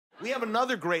We have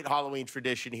another great Halloween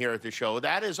tradition here at the show.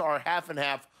 That is our half and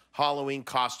half Halloween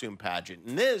costume pageant.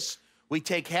 In this, we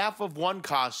take half of one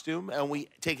costume and we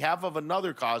take half of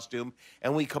another costume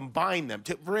and we combine them.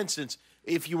 For instance,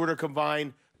 if you were to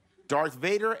combine Darth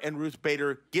Vader and Ruth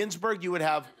Bader Ginsburg, you would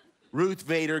have Ruth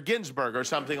Vader Ginsburg or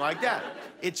something like that.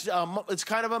 It's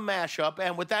kind of a mashup.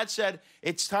 And with that said,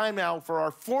 it's time now for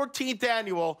our 14th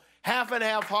annual half and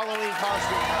half Halloween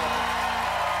costume pageant.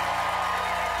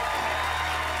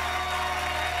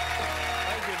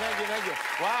 Thank you.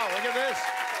 Wow, look at this.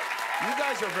 You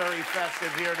guys are very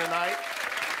festive here tonight.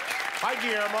 Hi,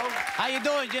 Guillermo. How you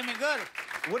doing, Jimmy? Good.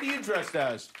 What are you dressed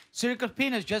as? Circus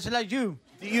Peanuts, just like you.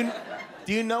 Do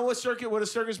you know what a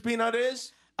circus peanut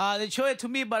is? They show it to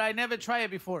me, but I never tried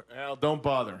it before. Well, don't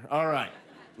bother. All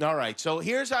right. So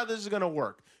here's how this is going to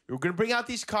work. We're going to bring out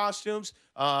these costumes.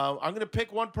 I'm going to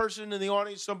pick one person in the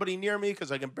audience, somebody near me,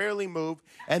 because I can barely move.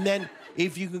 And then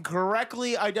if you can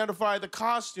correctly identify the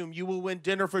costume, you will win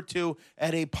dinner for two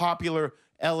at a popular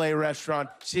L.A. restaurant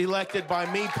selected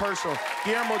by me personally.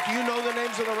 Guillermo, do you know the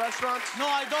names of the restaurants? No,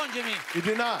 I don't, Jimmy. You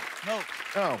do not? No.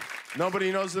 Oh,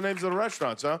 nobody knows the names of the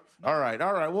restaurants, huh? All right.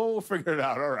 Well, we'll figure it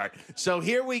out. All right. So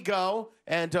here we go.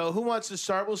 And who wants to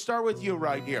start? We'll start with you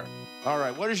right here. All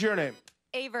right. What is your name?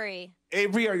 Avery.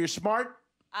 Avery, are you smart?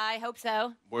 I hope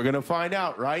so. We're going to find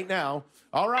out right now.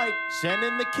 All right. Send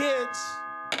in the kids.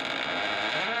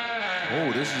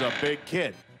 Oh, this is a big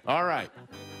kid. All right.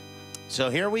 So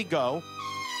here we go.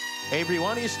 Avery,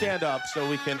 why don't you stand up so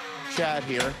we can chat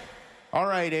here? All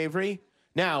right, Avery.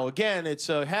 Now, again, it's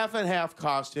a half and half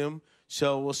costume.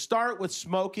 So we'll start with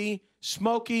Smokey.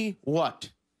 Smokey, what?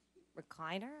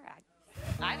 Recliner?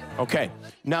 I don't know. Okay.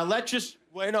 Now let's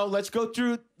go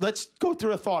through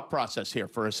a thought process here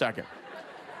for a second.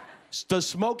 Does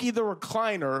Smokey the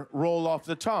recliner roll off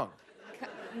the tongue?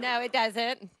 No, it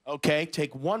doesn't. Okay,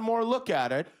 take one more look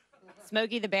at it.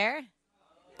 Smokey the Bear?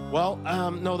 Well,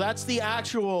 no, that's the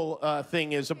actual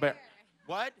thing is a bear.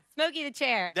 What? Smokey the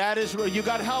Chair. That is, you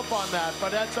got help on that,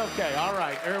 but that's okay. All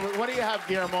right. What do you have,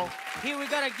 Guillermo? Here we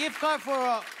got a gift card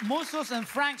for Musso's and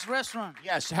Frank's restaurant.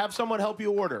 Yes, have someone help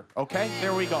you order, okay?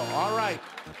 There we go. All right.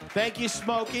 Thank you,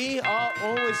 Smokey.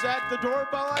 Oh, is that the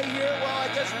doorbell I hear? Well, I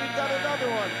guess we've got another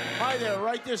one. Hi there,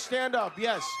 right there, stand up.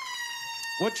 Yes.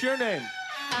 What's your name?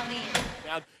 Colleen.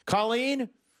 Now, Colleen,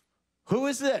 who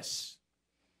is this?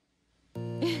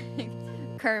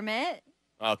 Kermit.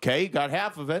 Okay, got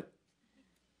half of it.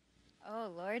 Oh,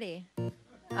 Lordy.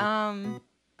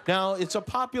 Now, it's a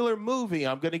popular movie.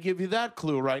 I'm going to give you that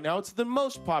clue right now. It's the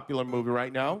most popular movie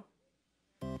right now.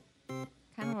 Kind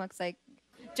of looks like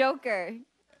Joker.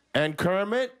 And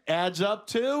Kermit adds up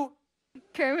to?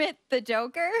 Kermit the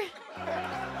Joker?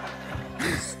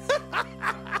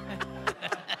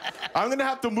 I'm going to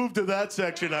have to move to that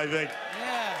section, I think.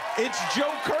 Yeah. It's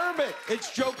Joe Kermit.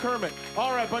 It's Joe Kermit.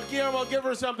 All right, but Guillermo, give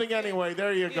her something anyway.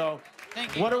 There you go.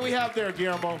 Thank you. What do we have there,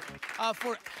 Guillermo?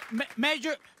 For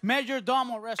Major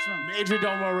Domo restaurant. Major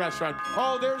Domo restaurant.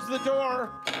 Oh, there's the door.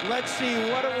 Let's see.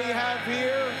 What do we have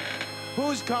here?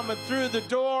 Who's coming through the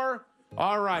door?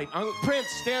 All right. Prince,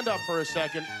 stand up for a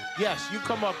second. Yes, you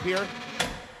come up here.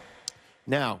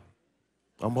 Now,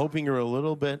 I'm hoping you're a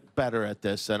little bit better at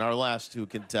this than our last two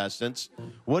contestants.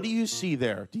 What do you see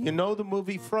there? Do you know the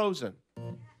movie Frozen?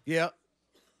 Yeah.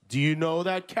 Do you know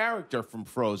that character from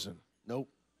Frozen? Nope.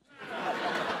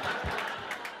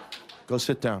 Go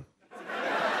sit down.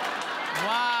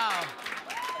 Wow.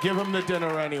 Give him the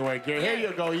dinner anyway. Here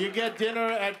you go. You get dinner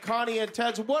at Connie and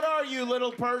Ted's. What are you,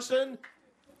 little person?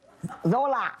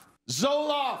 Zola.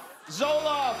 Zoloft.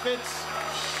 Zoloft.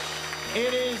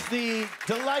 It is the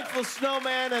delightful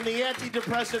snowman and the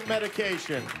antidepressant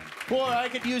medication. Boy, I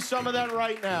could use some of that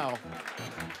right now.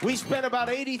 We spent about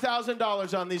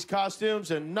 $80,000 on these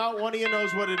costumes, and not one of you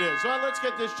knows what it is. Well, let's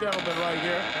get this gentleman right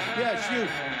here. Yes, you.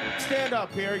 Stand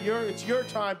up here. It's your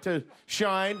time to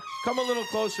shine. Come a little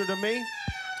closer to me.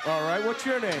 All right, what's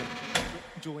your name?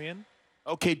 Julian.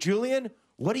 Okay, Julian,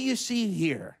 what do you see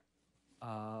here?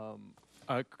 A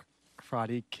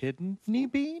karate kidney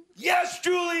bean? Yes,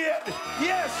 Julian!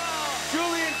 Yes!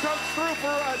 Julian comes through for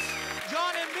us.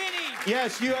 John and Vinny.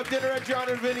 Yes, you have dinner at John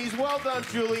and Vinny's. Well done,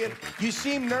 Julian. You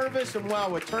seem nervous, and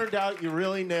wow, it turned out you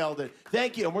really nailed it.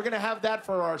 Thank you, and we're going to have that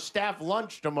for our staff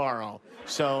lunch tomorrow.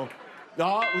 So,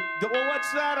 well,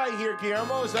 what's that I hear,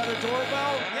 Guillermo? Is that a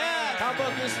doorbell? Yeah. How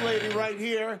about this lady right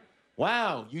here?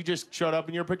 Wow, you just showed up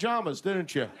in your pajamas,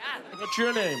 didn't you? Yeah. What's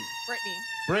your name? Brittany.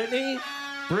 Brittany?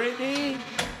 Brittany?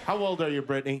 How old are you,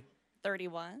 Brittany?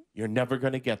 31. You're never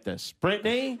going to get this.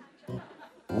 Brittany,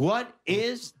 what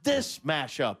is this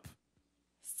mashup?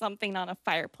 Something on a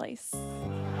fireplace.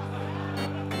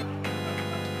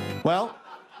 Well,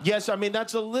 Yes, I mean,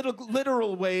 that's a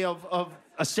literal way of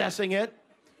assessing it.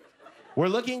 We're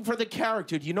looking for the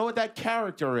character. Do you know what that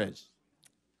character is?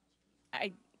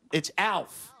 It's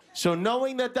Alf. So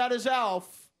knowing that that is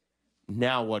Alf,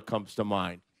 now what comes to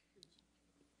mind?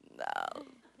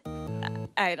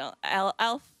 I don't.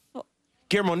 Alf.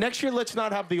 Guillermo, next year, let's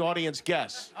not have the audience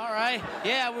guess. All right.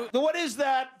 Yeah. What is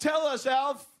that? Tell us,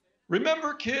 Alf.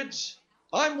 Remember, kids,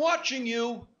 I'm watching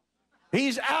you.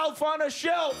 He's Alf on a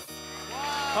shelf.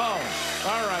 Wow. Oh,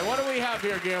 all right. What do we have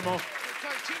here, Guillermo?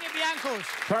 Tartini Bianco's.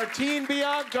 Tartine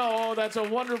Bianco. Oh, that's a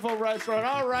wonderful restaurant.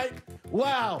 All right.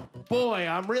 Wow. Boy,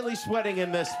 I'm really sweating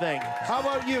in this thing. How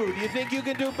about you? Do you think you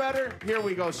can do better? Here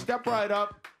we go. Step right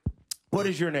up. What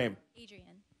is your name? Adrian.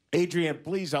 Adrian,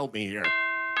 please help me here.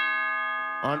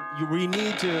 We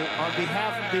need to, on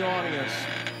behalf of the audience,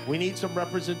 we need some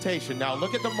representation. Now,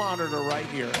 look at the monitor right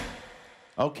here.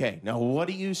 Okay, now what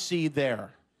do you see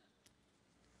there?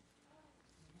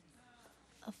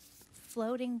 A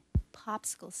floating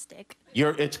popsicle stick.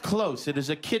 It's close. It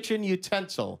is a kitchen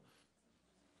utensil.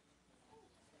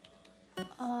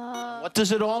 What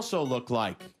does it also look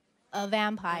like? A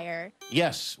vampire.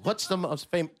 Yes. What's the most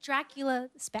famous? Dracula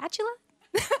spatula?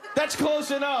 That's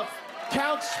close enough.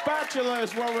 Count Spatula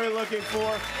is what we're looking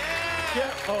for.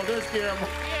 Yeah. Oh, there's Guillermo.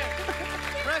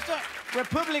 Yeah. Restaurant.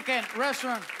 Republican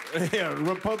restaurant. Yeah,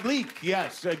 Republique.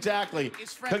 Yes, exactly.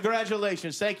 It's French.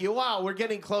 Congratulations. Thank you. Wow, we're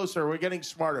getting closer. We're getting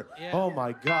smarter. Yeah. Oh,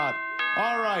 my God.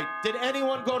 All right. Did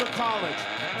anyone go to college?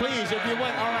 Please, if you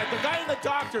went. All right. The guy in the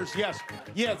doctors. Yes.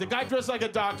 Yeah, the guy dressed like a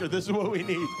doctor. This is what we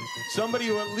need. Somebody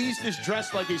who at least is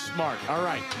dressed like he's smart. All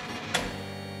right.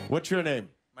 What's your name?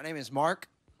 My name is Mark.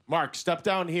 Mark, step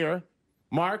down here.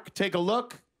 Mark, take a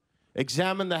look.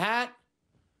 Examine the hat.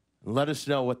 And let us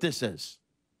know what this is.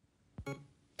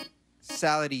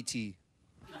 Salad E.T.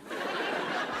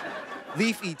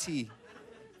 Leaf E.T.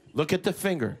 Look at the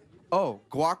finger. Oh,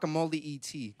 guacamole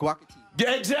E.T. Guac E.T.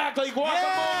 Yeah, exactly. Guacamole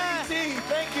Yeah. tea.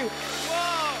 Thank you.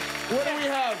 Whoa. What do we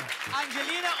have?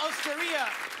 Angelina Osteria.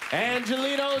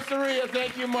 Angelina Osteria.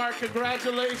 Thank you, Mark.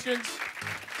 Congratulations.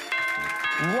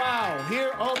 Wow.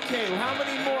 Here. Okay. How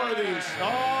many more of these?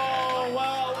 Oh,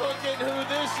 wow. Look at who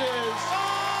this is.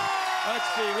 Let's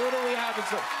see. Who do we have?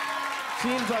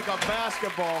 Seems like a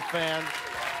basketball fan.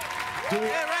 Yeah,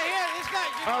 right here. This guy.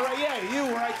 All right, yeah,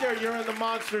 you right there. You're in the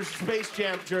Monsters Space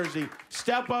Jam jersey.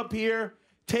 Step up here,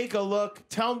 take a look.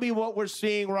 Tell me what we're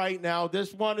seeing right now.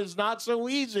 This one is not so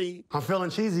easy. I'm feeling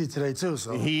cheesy today, too,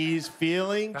 so. He's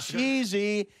feeling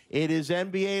cheesy. It is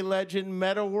NBA legend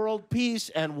Meta World Peace.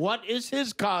 And what is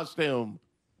his costume?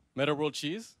 Meta World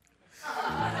Cheese?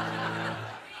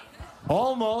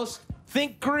 Almost.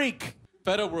 Think Greek.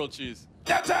 Feta World Cheese.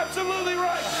 That's absolutely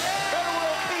right. Meta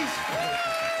World Peace.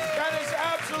 That is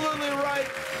absolutely right.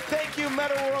 Thank you,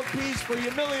 Meta World Peace, for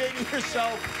humiliating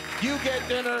yourself. You get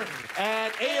dinner.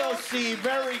 And AOC,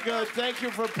 very good. Thank you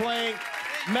for playing.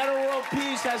 Meta World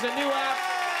Peace has a new app.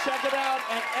 Check it out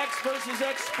at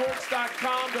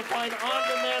xversusxsports.com to find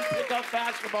on-demand pickup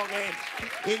basketball games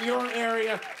in your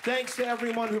area. Thanks to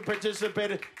everyone who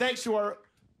participated. Thanks to our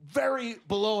very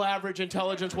below average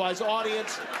intelligence-wise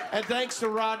audience. And thanks to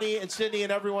Rodney and Sydney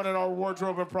and everyone in our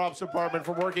wardrobe and props department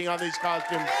for working on these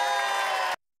costumes.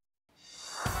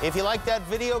 If you like that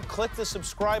video, click the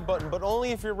subscribe button, but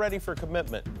only if you're ready for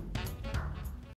commitment.